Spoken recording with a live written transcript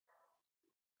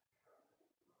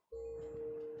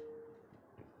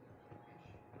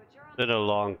Been a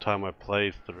long time I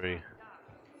played 3.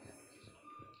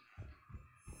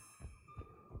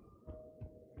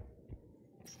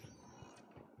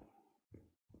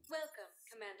 Welcome,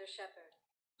 Commander Shepard.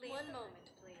 Please. One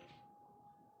moment, please.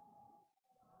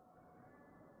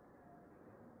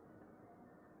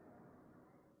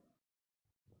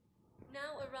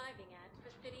 Now arriving at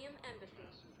Presidium Embassy.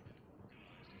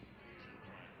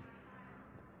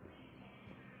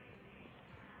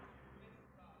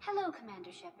 Hello,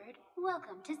 Commander Shepard.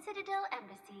 Welcome to Citadel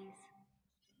Embassies.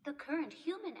 The current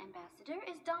human ambassador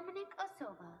is Dominic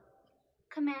Osova.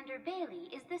 Commander Bailey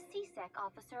is the CSEC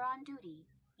officer on duty.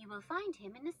 You will find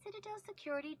him in the Citadel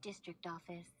Security District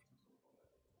Office.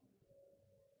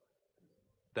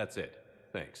 That's it.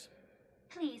 Thanks.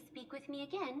 Please speak with me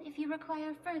again if you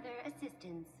require further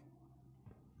assistance.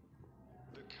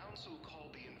 The Council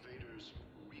called the invaders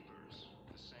Reapers,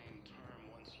 the same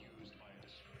term once used by a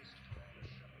disgraced Commander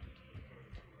Shepard.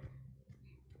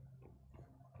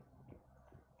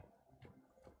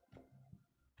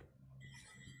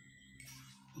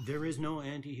 There is no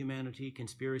anti-humanity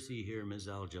conspiracy here, Ms.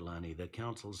 Al-Jalani. The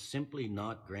Council's simply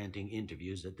not granting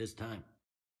interviews at this time.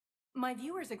 My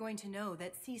viewers are going to know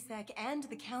that CSEC and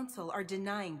the Council are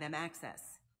denying them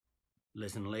access.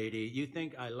 Listen, lady, you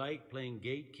think I like playing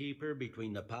gatekeeper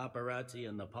between the paparazzi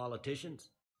and the politicians?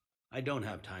 I don't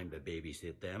have time to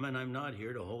babysit them, and I'm not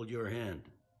here to hold your hand.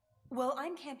 Well,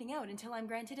 I'm camping out until I'm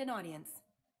granted an audience.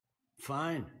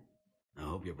 Fine. I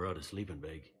hope you brought a sleeping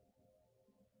bag.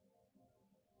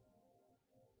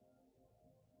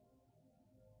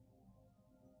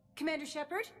 Commander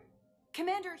Shepard?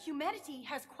 Commander, humanity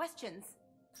has questions.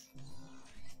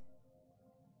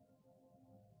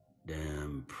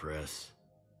 Damn press.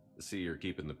 See, you're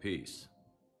keeping the peace.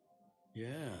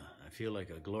 Yeah, I feel like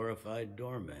a glorified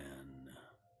doorman.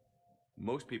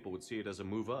 Most people would see it as a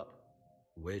move up.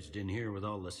 Wedged in here with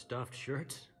all the stuffed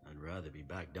shirts? I'd rather be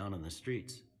back down on the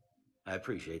streets. I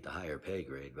appreciate the higher pay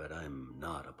grade, but I'm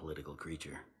not a political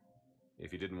creature.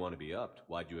 If you didn't want to be upped,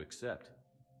 why'd you accept?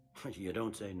 You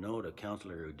don't say no to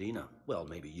Counselor Udina. Well,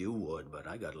 maybe you would, but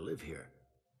I gotta live here.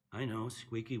 I know,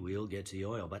 squeaky wheel gets the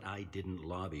oil, but I didn't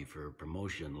lobby for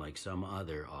promotion like some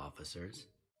other officers.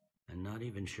 I'm not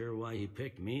even sure why he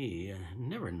picked me. I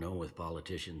never know with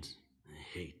politicians. I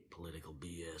hate political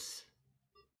BS.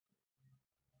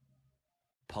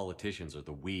 Politicians are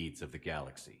the weeds of the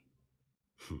galaxy.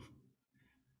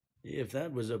 If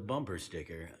that was a bumper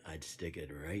sticker, I'd stick it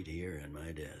right here in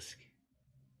my desk.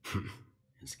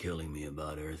 It's killing me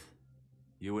about Earth.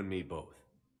 You and me both.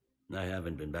 I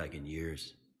haven't been back in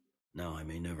years. Now I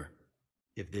may never.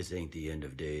 If this ain't the end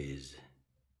of days,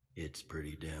 it's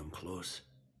pretty damn close.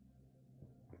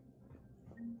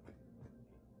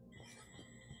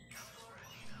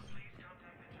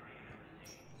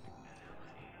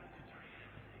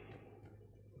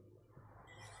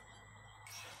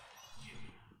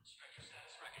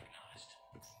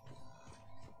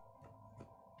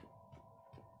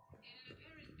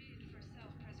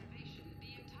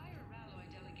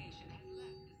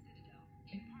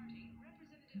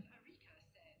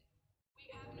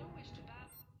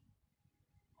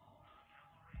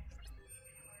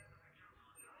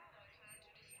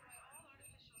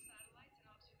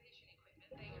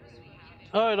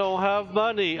 I don't have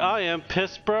money. I am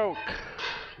piss broke.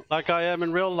 Like I am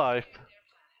in real life.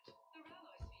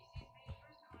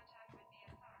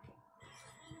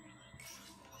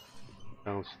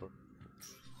 Counselor.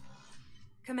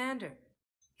 Commander,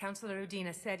 Counselor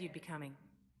Udina said you'd be coming.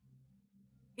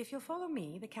 If you'll follow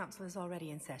me, the council is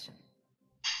already in session.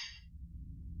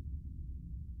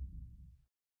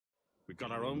 We've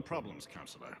got our own problems,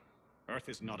 Counselor. Earth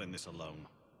is not in this alone.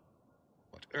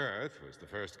 But Earth was the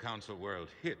first Council world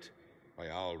hit.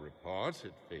 By all reports,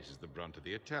 it faces the brunt of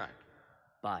the attack.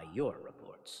 By your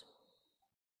reports.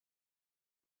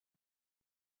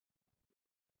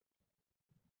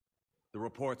 The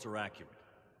reports are accurate.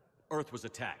 Earth was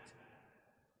attacked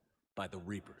by the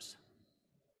Reapers.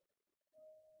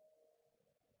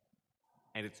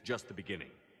 And it's just the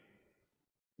beginning.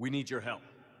 We need your help.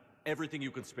 Everything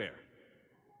you can spare.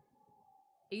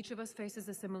 Each of us faces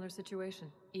a similar situation.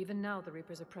 Even now, the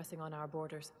Reapers are pressing on our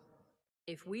borders.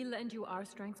 If we lend you our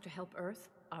strength to help Earth,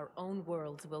 our own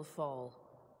worlds will fall.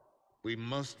 We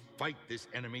must fight this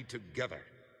enemy together.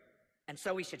 And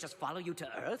so we should just follow you to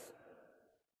Earth?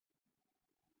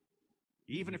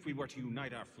 Even if we were to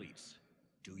unite our fleets,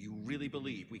 do you really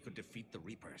believe we could defeat the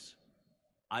Reapers?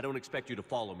 I don't expect you to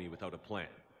follow me without a plan.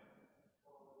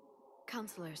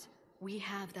 Counselors, we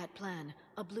have that plan,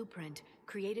 a blueprint,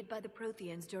 created by the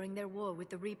Protheans during their war with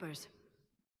the Reapers.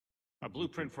 A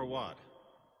blueprint for what?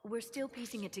 We're still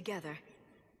piecing it together.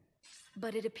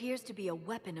 But it appears to be a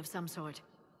weapon of some sort.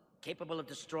 Capable of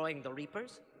destroying the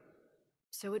Reapers?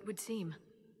 So it would seem.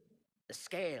 The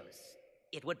scales.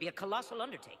 It would be a colossal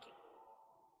undertaking.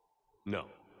 No.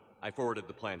 I forwarded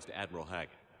the plans to Admiral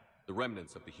Haggett. The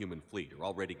remnants of the human fleet are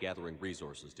already gathering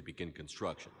resources to begin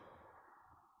construction.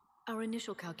 Our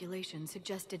initial calculations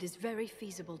suggest it is very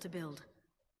feasible to build.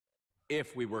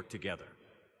 If we work together.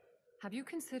 Have you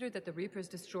considered that the Reapers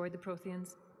destroyed the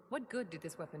Protheans? What good did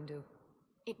this weapon do?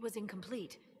 It was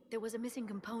incomplete. There was a missing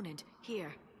component,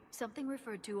 here. Something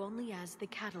referred to only as the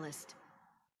catalyst.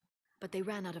 But they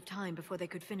ran out of time before they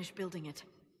could finish building it.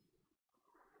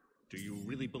 Do you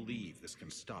really believe this can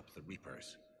stop the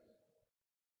Reapers?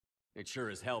 It sure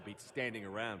as hell beats standing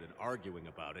around and arguing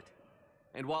about it.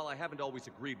 And while I haven't always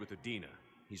agreed with Udina,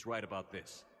 he's right about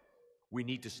this. We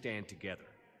need to stand together.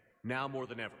 Now more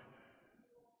than ever.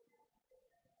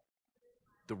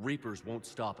 The Reapers won't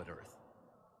stop at Earth.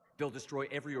 They'll destroy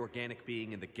every organic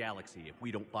being in the galaxy if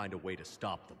we don't find a way to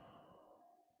stop them.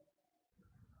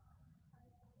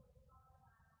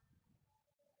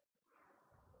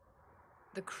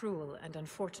 The cruel and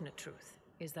unfortunate truth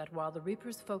is that while the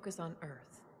Reapers focus on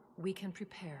Earth, we can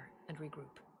prepare and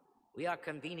regroup. We are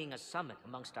convening a summit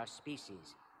amongst our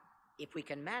species. If we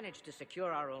can manage to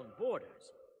secure our own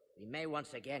borders, we may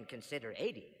once again consider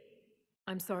aiding.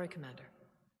 I'm sorry, Commander.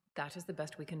 That is the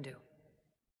best we can do.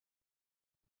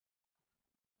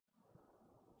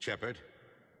 Shepard,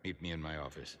 meet me in my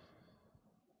office.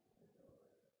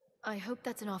 I hope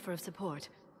that's an offer of support.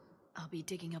 I'll be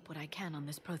digging up what I can on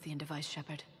this Prothean device,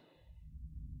 Shepard.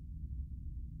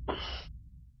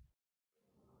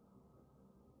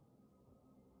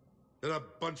 They're a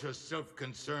bunch of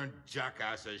self-concerned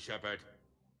jackasses, Shepard.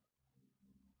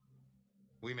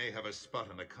 We may have a spot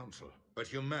in the Council, but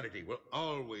humanity will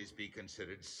always be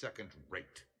considered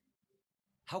second-rate.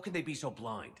 How can they be so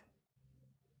blind?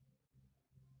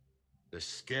 They're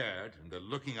scared, and they're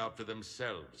looking out for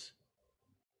themselves.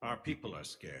 Our people are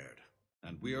scared,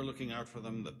 and we are looking out for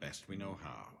them the best we know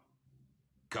how.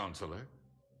 Counselor?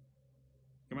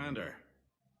 Commander,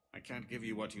 I can't give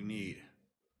you what you need,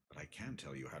 but I can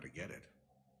tell you how to get it.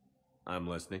 I'm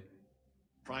listening.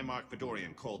 Primarch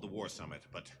Fedorian called the War Summit,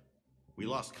 but we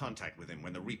lost contact with him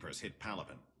when the Reapers hit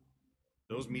Palaven.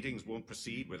 Those meetings won't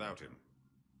proceed without him.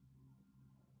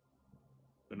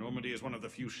 The Normandy is one of the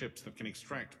few ships that can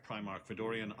extract Primarch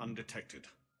Fedorian undetected.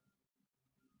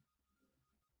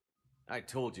 I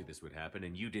told you this would happen,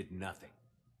 and you did nothing.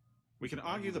 We can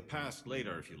argue the past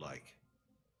later if you like.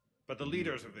 But the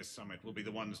leaders of this summit will be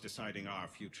the ones deciding our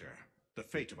future. The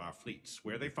fate of our fleets,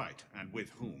 where they fight, and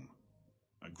with whom.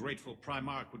 A grateful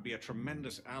Primarch would be a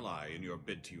tremendous ally in your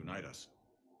bid to unite us.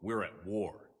 We're at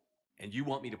war, and you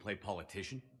want me to play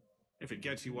politician? If it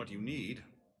gets you what you need,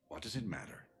 what does it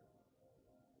matter?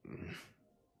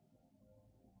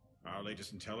 Our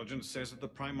latest intelligence says that the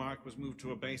Primarch was moved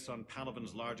to a base on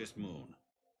Palaven's largest moon.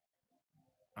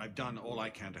 I've done all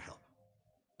I can to help.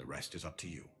 The rest is up to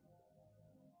you.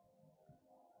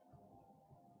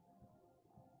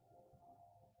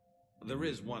 There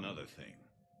is one other thing.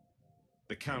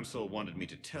 The Council wanted me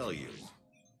to tell you,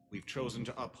 we've chosen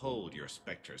to uphold your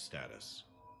Spectre status.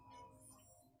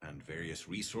 And various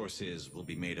resources will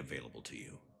be made available to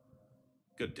you.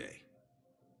 Good day.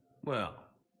 Well,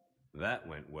 that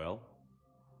went well.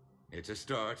 It's a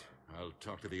start. I'll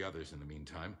talk to the others in the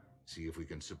meantime. See if we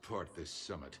can support this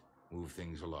summit. Move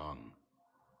things along.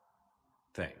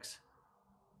 Thanks.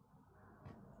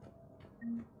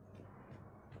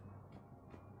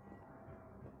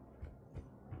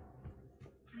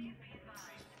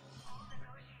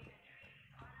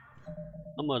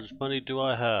 How much money do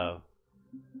I have?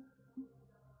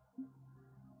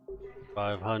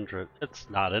 500. It's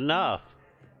not enough.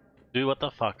 Do what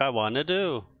the fuck I want to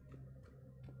do.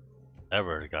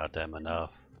 Never goddamn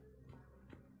enough.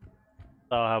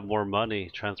 I'll have more money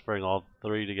transferring all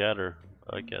three together,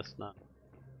 but I guess not.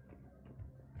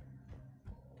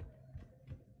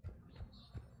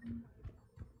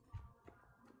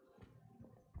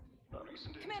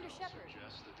 Commander Shepard.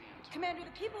 Commander,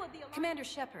 the people of the Commander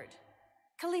Shepard.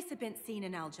 Khaleesa bint Sina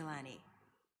Al Jalani.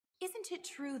 Isn't it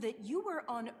true that you were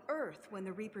on Earth when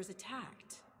the Reapers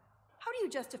attacked? How do you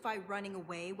justify running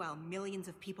away while millions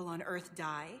of people on Earth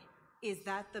die? Is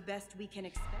that the best we can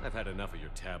expect? I've had enough of your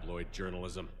tabloid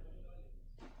journalism.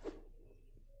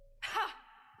 Ha!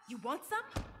 You want some?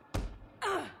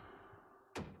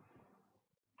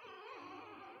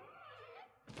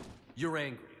 You're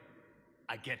angry.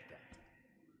 I get that.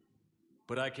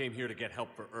 But I came here to get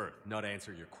help for Earth, not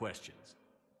answer your questions.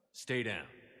 Stay down.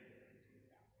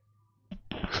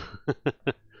 Early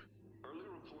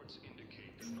reports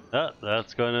indicate that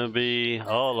That's gonna be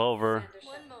all over.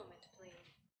 One moment, please.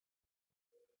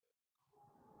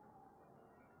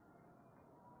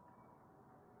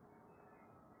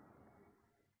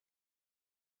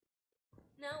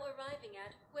 Now arriving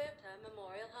at Huerta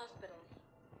Memorial Hospital.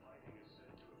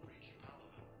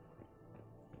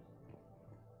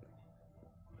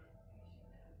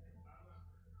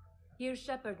 Here's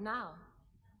Shepard now.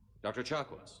 Dr.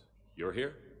 Chakwas, you're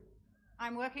here?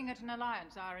 I'm working at an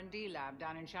Alliance R&D lab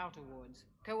down in Shelter Wards,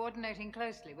 coordinating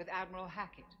closely with Admiral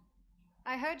Hackett.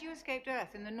 I heard you escaped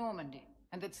Earth in the Normandy,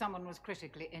 and that someone was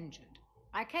critically injured.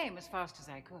 I came as fast as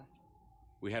I could.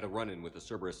 We had a run-in with a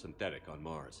Cerberus synthetic on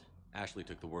Mars. Ashley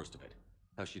took the worst of it.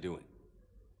 How's she doing?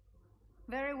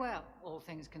 Very well, all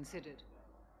things considered.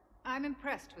 I'm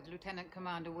impressed with Lieutenant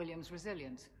Commander Williams'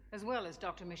 resilience, as well as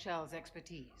Dr. Michel's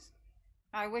expertise.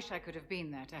 I wish I could have been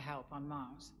there to help on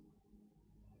Mars.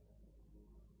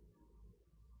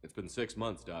 It's been 6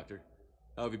 months, Doctor.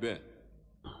 How have you been?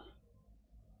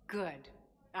 Good.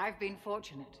 I've been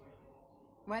fortunate.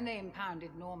 When they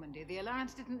impounded Normandy, the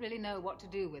Alliance didn't really know what to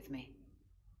do with me.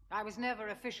 I was never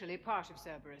officially part of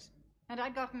Cerberus, and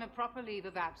I'd gotten a proper leave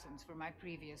of absence from my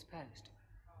previous post.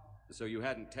 So you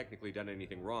hadn't technically done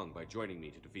anything wrong by joining me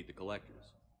to defeat the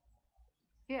Collectors?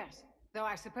 Yes, though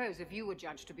I suppose if you were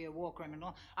judged to be a war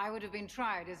criminal, I would have been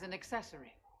tried as an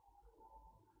accessory.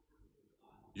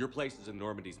 Your place is in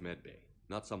Normandy's medbay,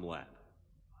 not some lab.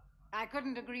 I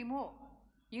couldn't agree more.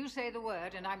 You say the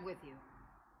word, and I'm with you.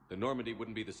 The Normandy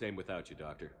wouldn't be the same without you,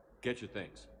 Doctor. Get your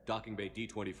things. Docking Bay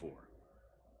D-24.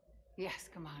 Yes,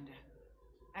 Commander.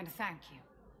 And thank you.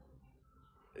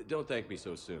 Don't thank me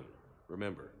so soon.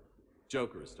 Remember,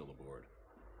 Joker is still aboard.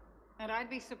 And I'd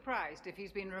be surprised if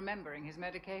he's been remembering his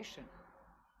medication.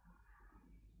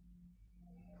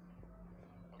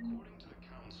 According to the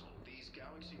Council, these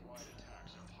galaxy-wide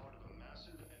attacks are part of a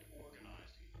massive and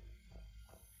organized...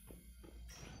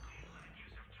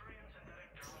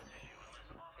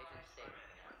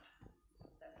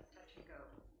 That's touch and go.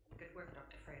 Good work,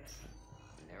 Dr. Freyland.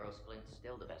 Narrow splint's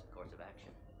still the best course of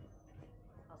action.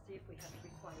 I'll see if we have the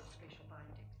required spatial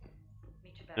bindings.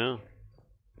 Meet you back Yeah. here.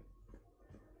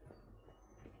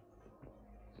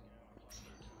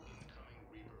 Incoming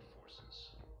Reaper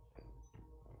forces.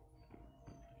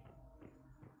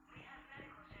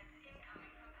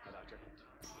 Doctor,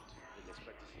 didn't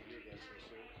expect to see you again so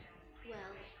soon.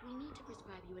 Well, we need to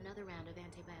prescribe you another round of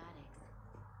antibiotics.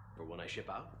 For when I ship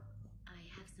out? I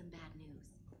have some bad news.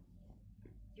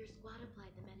 Your squad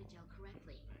applied the Medigel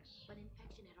correctly, but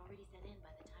infection had already set in by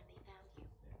the time they found you.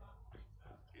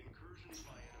 Incursions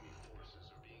by enemy forces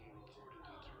are being reported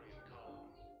in terrain column.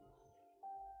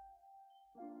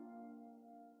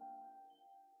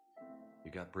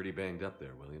 You got pretty banged up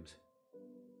there, Williams.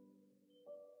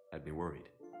 Had me worried.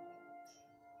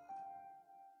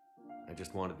 I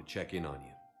just wanted to check in on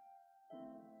you.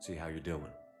 See how you're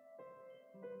doing.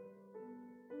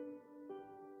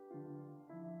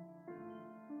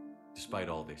 Despite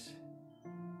all this,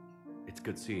 it's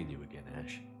good seeing you again,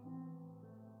 Ash.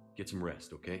 Get some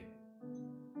rest, okay?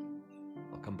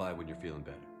 I'll come by when you're feeling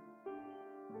better.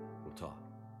 We'll talk.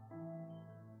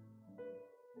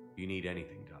 If you need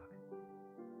anything, Doc,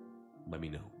 let me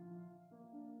know.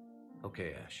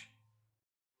 Okay, Ash.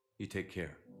 You take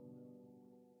care.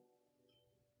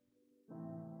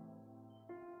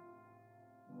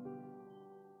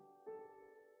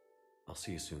 I'll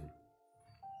see you soon.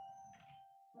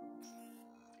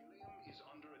 Helium is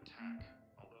under attack.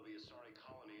 Although the Asari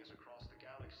colony is across the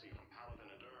galaxy from Paladin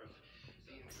and Earth,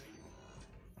 the invading...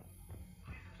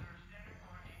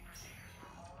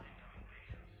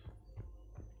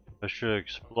 I should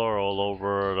explore all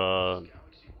over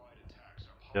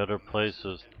the other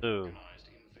places too.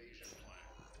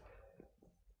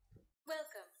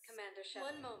 Welcome, Commander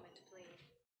Shepard. One moment, please.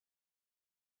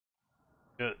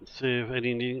 Good. See if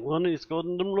anyone is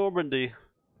going to Normandy.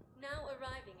 Now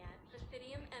arriving at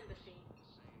Presidium Embassy.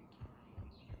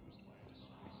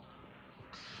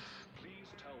 Please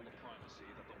tell the primacy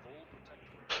that the Vol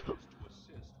Protectorate is to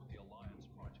assist with the Alliance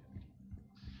project.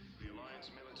 The Alliance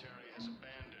military has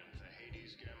abandoned the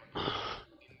Hades Gamma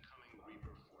to incoming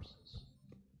Reaper forces.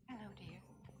 Hello, dear.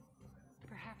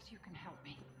 Perhaps you can help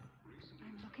me.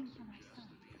 I'm looking for my son.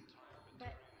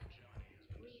 But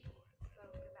we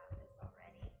spoke about this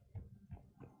already.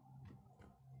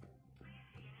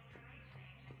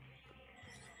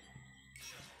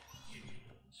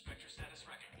 Spectre status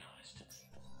recognized.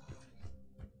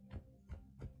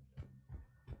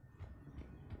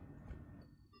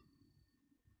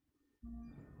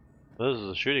 This is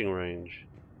a shooting range.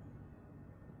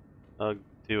 I'll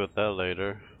deal with that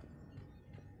later.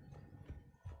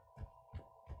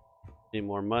 Need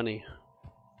more money.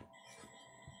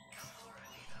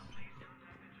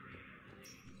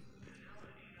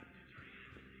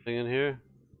 Thing in here?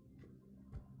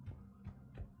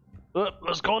 Oh,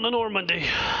 let's go into Normandy.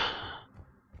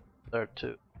 There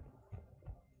too.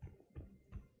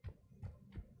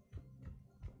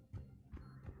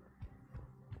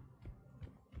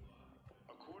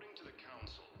 According to the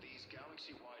Council, these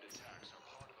galaxy-wide attacks are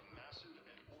part of a massive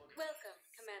and organized... Welcome,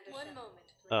 Commander. One moment,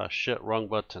 please. Oh shit, wrong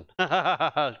button.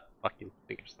 Fucking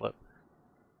finger slip.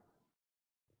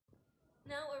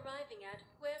 Now arriving at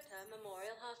Huerta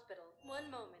Memorial Hospital. One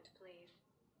moment, please.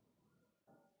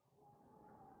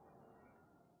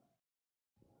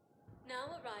 Now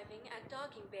arriving at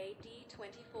Docking Bay D-24.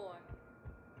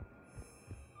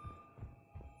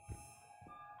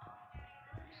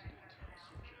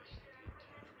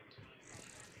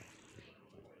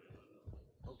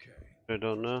 Okay. I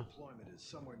don't know. Deployment is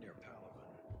somewhere near Palaven.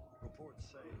 Reports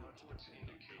say much of it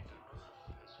indicate that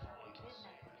Earth has fallen to the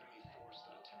same enemy force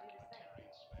that attacked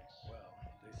Batarian space. Well,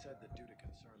 they said that due to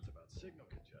concerns about signal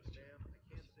congestion,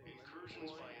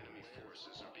 incursions by enemy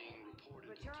forces are being reported.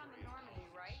 But you're on the Normandy,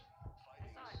 right? I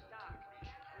saw it dock.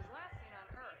 It was last seen on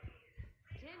Earth.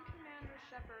 Did Commander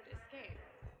Shepard escape?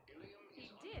 He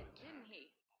did, didn't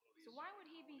he? So why would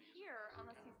he be here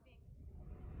unless he's being...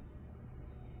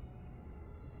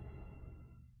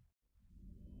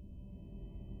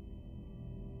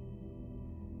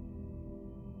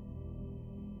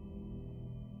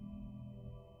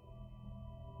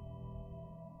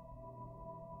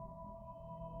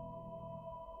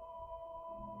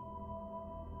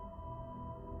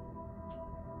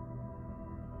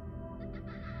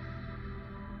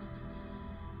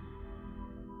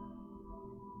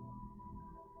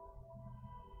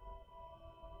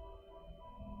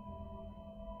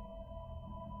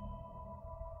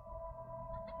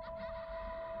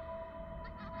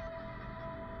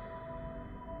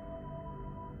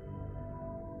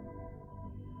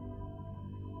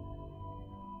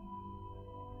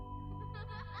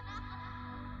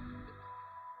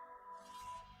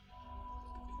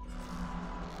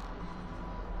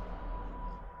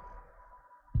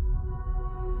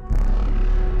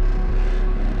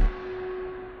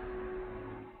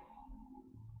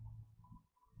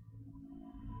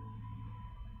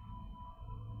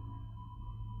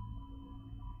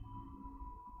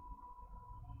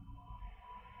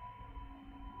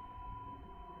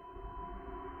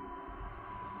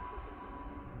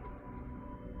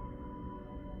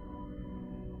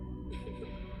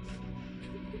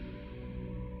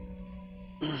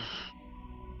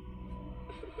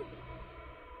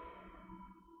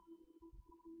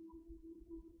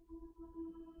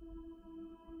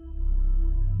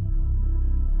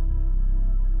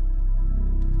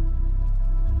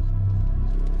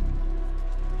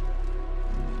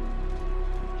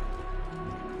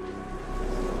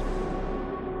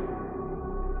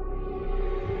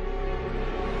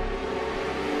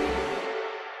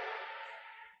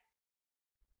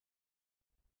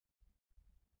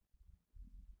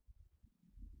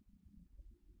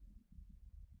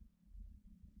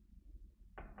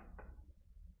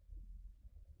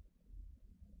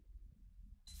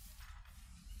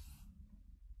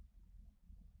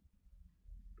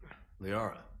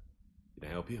 Liara, can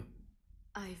I help you?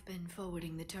 I've been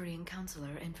forwarding the Turian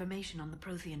Counselor information on the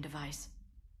Prothean device.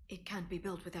 It can't be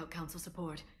built without Council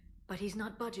support, but he's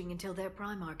not budging until their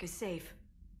Primarch is safe.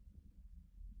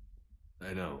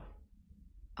 I know.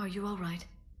 Are you all right?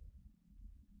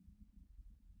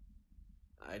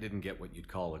 I didn't get what you'd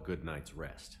call a good night's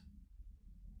rest.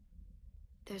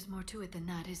 There's more to it than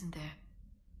that, isn't there?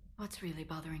 What's really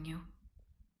bothering you?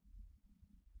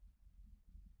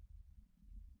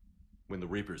 When the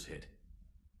Reapers hit,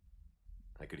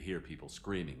 I could hear people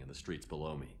screaming in the streets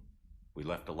below me. We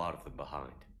left a lot of them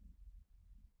behind.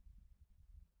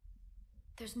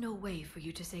 There's no way for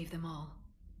you to save them all.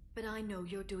 But I know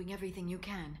you're doing everything you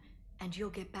can, and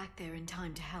you'll get back there in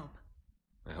time to help.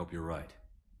 I hope you're right.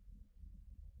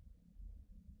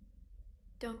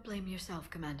 Don't blame yourself,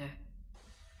 Commander.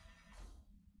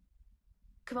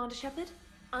 Commander Shepard?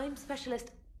 I'm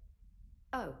Specialist...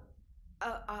 Oh.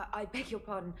 I beg your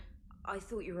pardon. I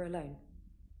thought you were alone.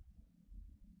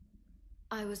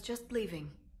 I was just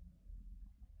leaving.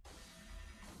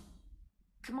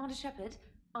 Commander Shepard,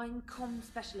 I'm Comm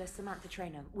Specialist Samantha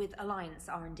Traynor with Alliance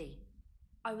R&D.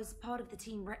 I was part of the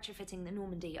team retrofitting the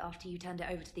Normandy after you turned it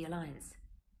over to the Alliance.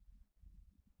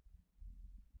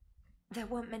 There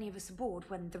weren't many of us aboard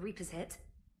when the Reapers hit.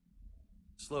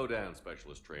 Slow down,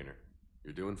 Specialist Trainer.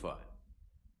 You're doing fine.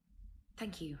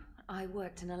 Thank you. I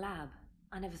worked in a lab.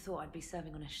 I never thought I'd be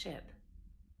serving on a ship.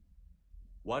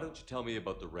 Why don't you tell me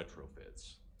about the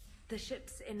retrofits? The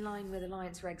ship's in line with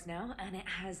Alliance regs now, and it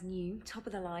has new,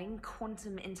 top-of-the-line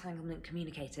quantum entanglement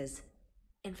communicators.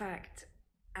 In fact,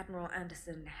 Admiral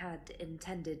Anderson had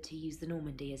intended to use the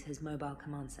Normandy as his mobile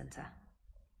command center.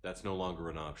 That's no longer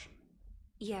an option.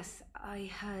 Yes, I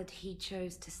heard he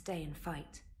chose to stay and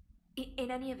fight.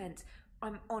 In any event,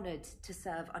 I'm honored to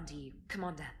serve under you,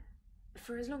 Commander.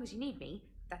 For as long as you need me,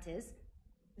 that is.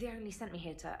 They only sent me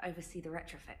here to oversee the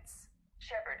retrofits.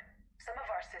 Shepard, some of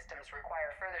our systems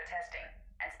require further testing,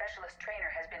 and Specialist Trainer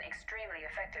has been extremely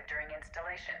effective during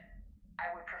installation.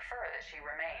 I would prefer that she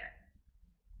remain.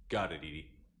 Got it, Edie.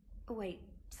 Oh, wait,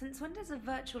 since when does a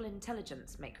virtual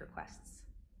intelligence make requests?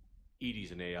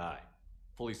 Edie's an AI,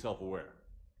 fully self-aware.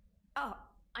 Oh,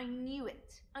 I knew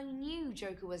it. I knew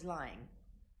Joker was lying.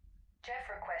 Jeff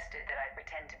requested that I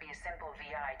pretend to be a simple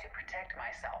VI to protect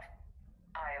myself.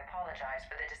 I apologize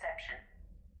for the deception.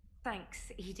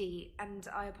 Thanks, Edie, and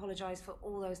I apologize for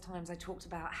all those times I talked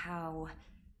about how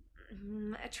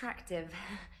attractive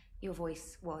your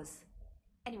voice was.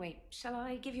 Anyway, shall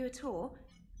I give you a tour?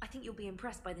 I think you'll be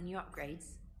impressed by the new upgrades.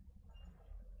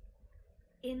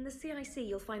 In the CIC,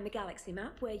 you'll find the galaxy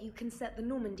map where you can set the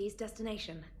Normandy's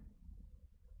destination.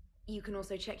 You can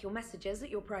also check your messages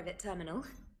at your private terminal.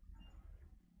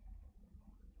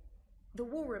 The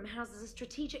War Room houses a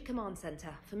strategic command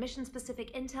center for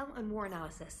mission-specific intel and war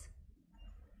analysis.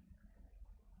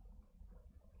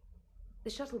 The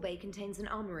shuttle bay contains an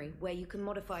armory where you can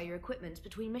modify your equipment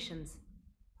between missions.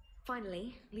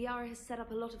 Finally, Liara has set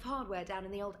up a lot of hardware down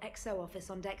in the old XO office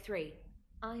on Deck 3.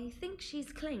 I think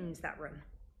she's claimed that room.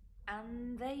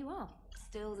 And there you are.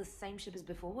 Still the same ship as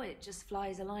before, it just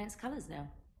flies Alliance colors now.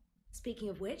 Speaking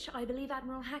of which, I believe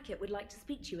Admiral Hackett would like to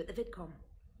speak to you at the VidCom.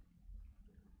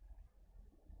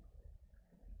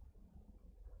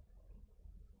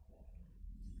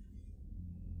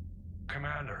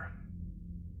 Commander,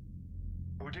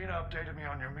 Udina updated me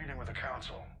on your meeting with the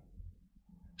Council.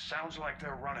 Sounds like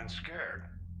they're running scared.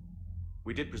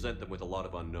 We did present them with a lot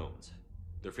of unknowns.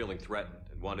 They're feeling threatened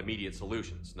and want immediate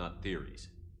solutions, not theories.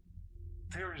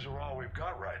 Theories are all we've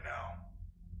got right now.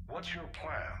 What's your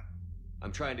plan?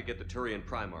 I'm trying to get the Turian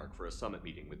Primarch for a summit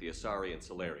meeting with the Asari and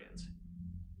Solarians.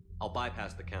 I'll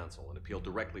bypass the Council and appeal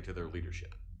directly to their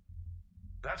leadership.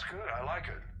 That's good, I like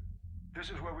it. This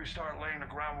is where we start laying the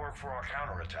groundwork for our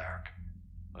counterattack.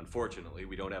 Unfortunately,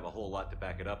 we don't have a whole lot to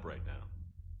back it up right now.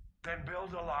 Then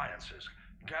build alliances.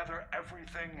 Gather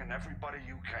everything and everybody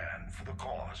you can for the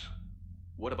cause.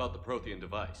 What about the Prothean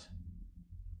device?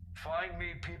 Find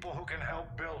me people who can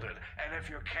help build it, and if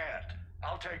you can't,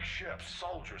 I'll take ships,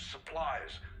 soldiers,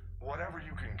 supplies, whatever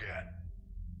you can get.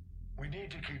 We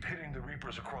need to keep hitting the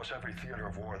Reapers across every theater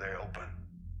of war they open.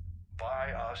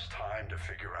 Buy us time to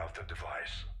figure out the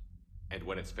device. And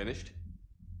when it's finished?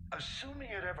 Assuming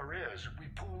it ever is, we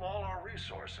pool all our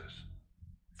resources.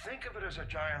 Think of it as a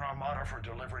giant armada for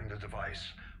delivering the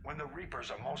device when the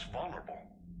Reapers are most vulnerable.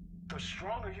 The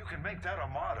stronger you can make that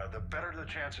armada, the better the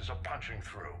chances of punching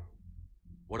through.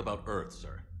 What about Earth,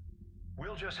 sir?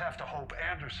 We'll just have to hope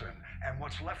Anderson and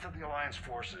what's left of the Alliance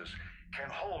forces can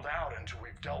hold out until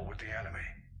we've dealt with the enemy.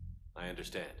 I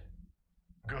understand.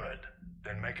 Good.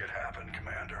 Then make it happen,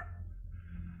 Commander.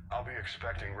 I'll be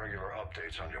expecting regular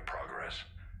updates on your progress.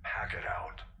 Hack it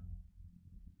out.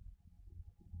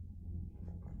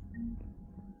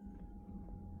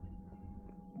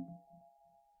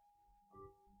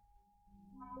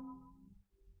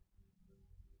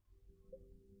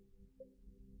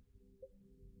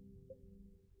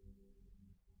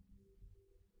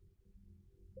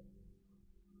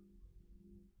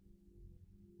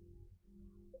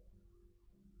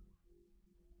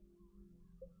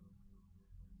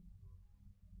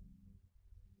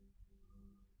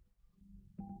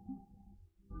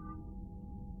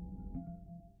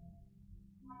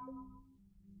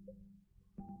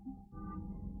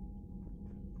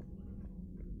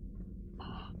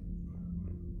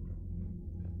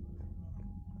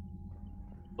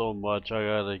 So much I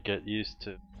gotta get used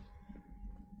to.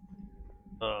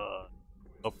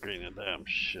 Upgrading the damn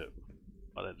ship.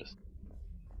 Why did I just...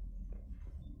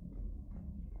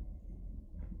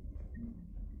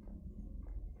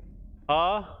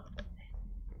 Huh?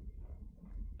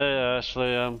 Hey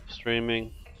Ashley, I'm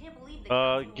streaming.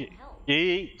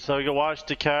 Eat so you can watch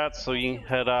the cats so you can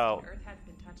head out. Earth hasn't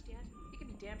been touched yet. You can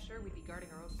be damn sure we'd be guarding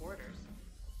our own borders.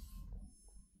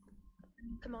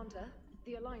 Commander,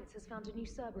 the Alliance has found a new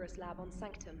Cerberus lab on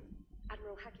Sanctum.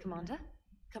 Admiral Hackett. Commander,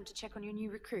 come to check on your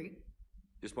new recruit.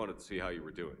 Just wanted to see how you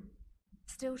were doing.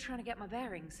 Still trying to get my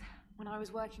bearings. When I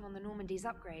was working on the Normandy's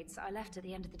upgrades, I left at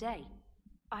the end of the day.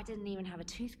 I didn't even have a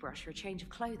toothbrush or a change of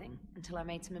clothing until I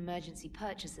made some emergency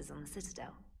purchases on the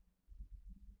Citadel.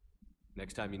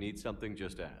 Next time you need something,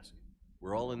 just ask.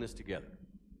 We're all in this together.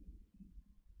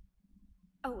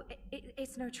 Oh,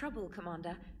 it's no trouble,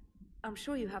 Commander. I'm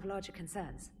sure you have larger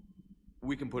concerns.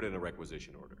 We can put in a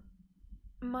requisition order.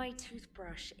 My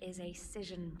toothbrush is a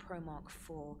Cision Pro Mark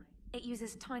IV. It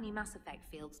uses tiny Mass Effect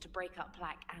fields to break up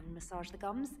plaque and massage the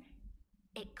gums.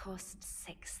 It costs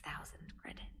 6,000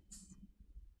 credits.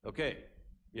 Okay,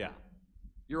 yeah.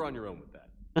 You're on your own with that.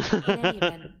 In any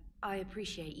event, I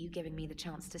appreciate you giving me the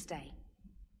chance to stay.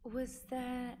 Was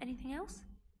there anything else?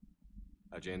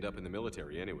 How'd you end up in the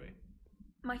military anyway?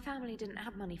 My family didn't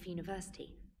have money for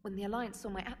university. When the Alliance saw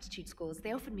my aptitude scores,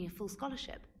 they offered me a full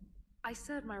scholarship. I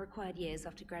served my required years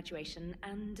after graduation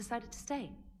and decided to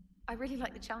stay. I really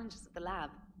like the challenges of the lab.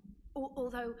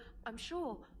 Although, I'm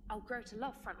sure I'll grow to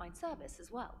love frontline service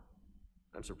as well.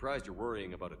 I'm surprised you're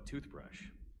worrying about a toothbrush.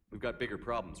 We've got bigger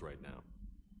problems right now.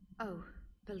 Oh,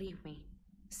 believe me.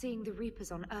 Seeing the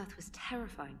Reapers on Earth was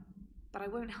terrifying. But I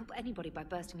won't help anybody by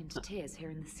bursting into tears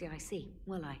here in the CIC,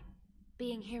 will I?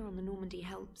 Being here on the Normandy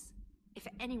helps. If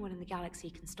anyone in the galaxy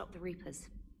can stop the Reapers,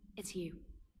 it's you.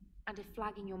 And if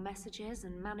flagging your messages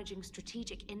and managing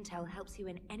strategic intel helps you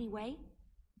in any way,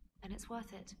 then it's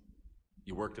worth it.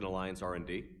 You worked in Alliance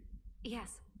R&D?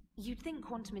 Yes. You'd think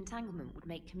quantum entanglement would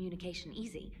make communication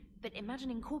easy, but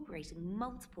imagine incorporating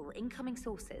multiple incoming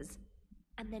sources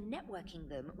and then networking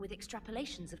them with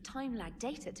extrapolations of time-lag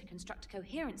data to construct a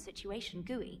coherent situation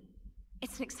GUI.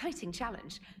 It's an exciting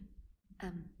challenge.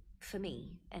 For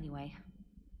me, anyway.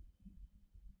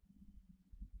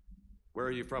 Where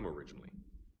are you from originally?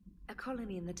 A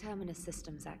colony in the Terminus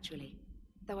systems, actually.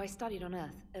 Though I studied on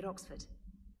Earth, at Oxford.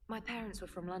 My parents were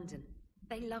from London.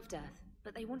 They loved Earth,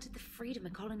 but they wanted the freedom a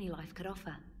colony life could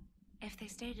offer. If they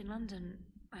stayed in London,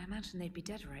 I imagine they'd be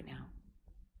dead right now.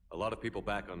 A lot of people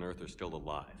back on Earth are still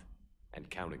alive, and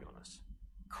counting on us.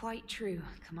 Quite true,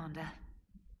 Commander.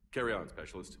 Carry on,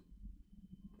 Specialist.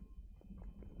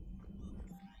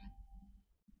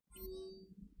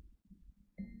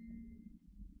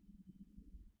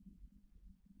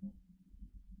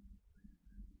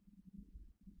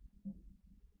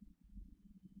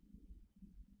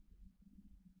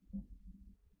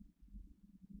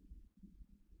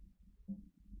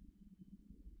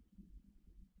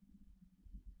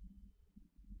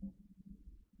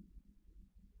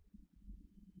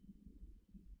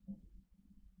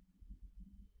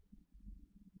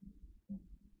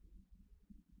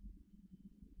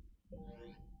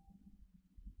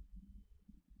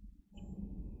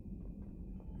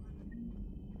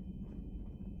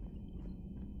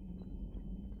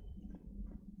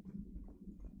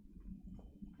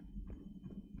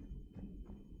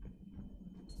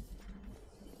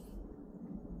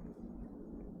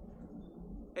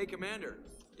 Hey, Commander.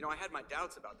 You know, I had my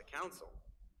doubts about the Council.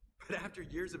 But after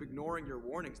years of ignoring your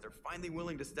warnings, they're finally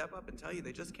willing to step up and tell you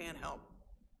they just can't help.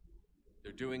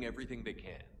 They're doing everything they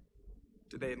can.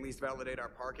 Did they at least validate our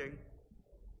parking?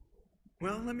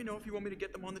 Well, let me know if you want me to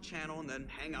get them on the channel and then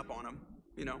hang up on them.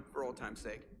 You know, for old time's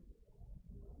sake.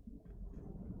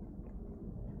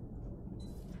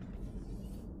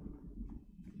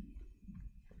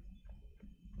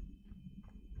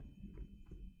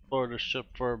 Board the ship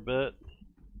for a bit.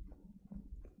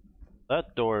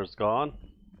 That door is gone.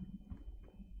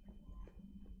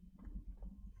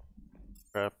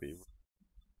 Crappy.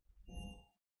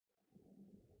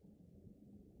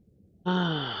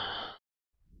 Oh,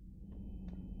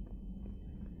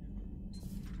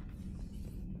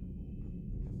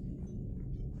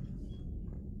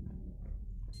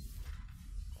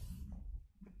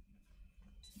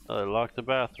 they locked the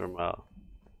bathroom out.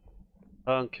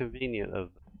 How inconvenient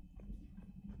of them.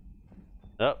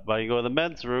 Yep, but you go to the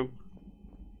men's room.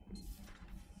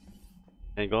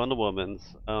 And go in the women's.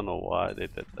 I don't know why they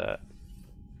did that.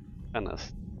 Kinda.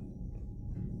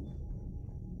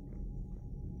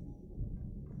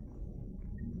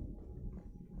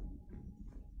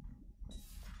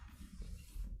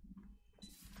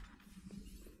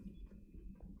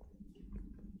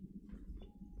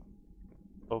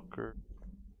 Poker.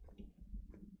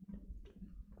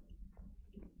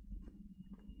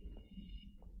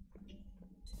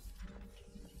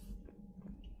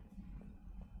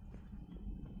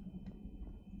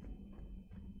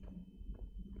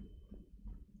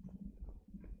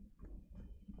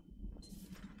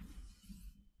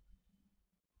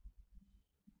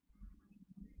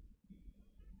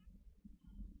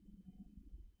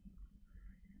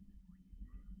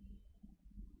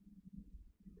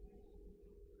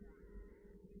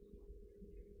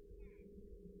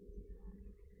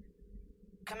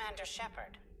 Commander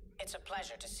Shepard, It's a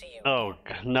pleasure to see you. Oh,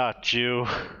 not you.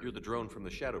 You're the drone from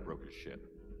the Shadow Broker's ship.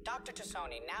 Dr.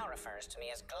 Tassoni now refers to me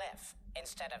as Glyph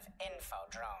instead of Info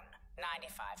Drone,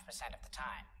 95% of the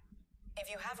time.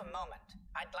 If you have a moment,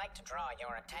 I'd like to draw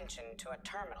your attention to a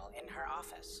terminal in her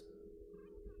office.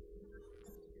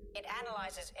 It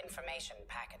analyzes information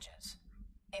packages.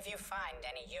 If you find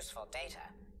any useful data,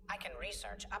 I can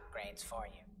research upgrades for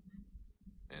you.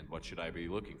 And what should I be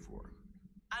looking for?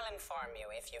 I'll inform you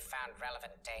if you found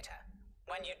relevant data.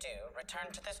 When you do,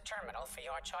 return to this terminal for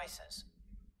your choices.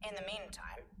 In the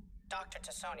meantime, Dr.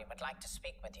 Tassoni would like to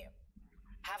speak with you.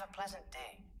 Have a pleasant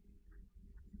day.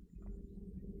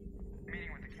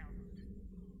 Meeting with the council.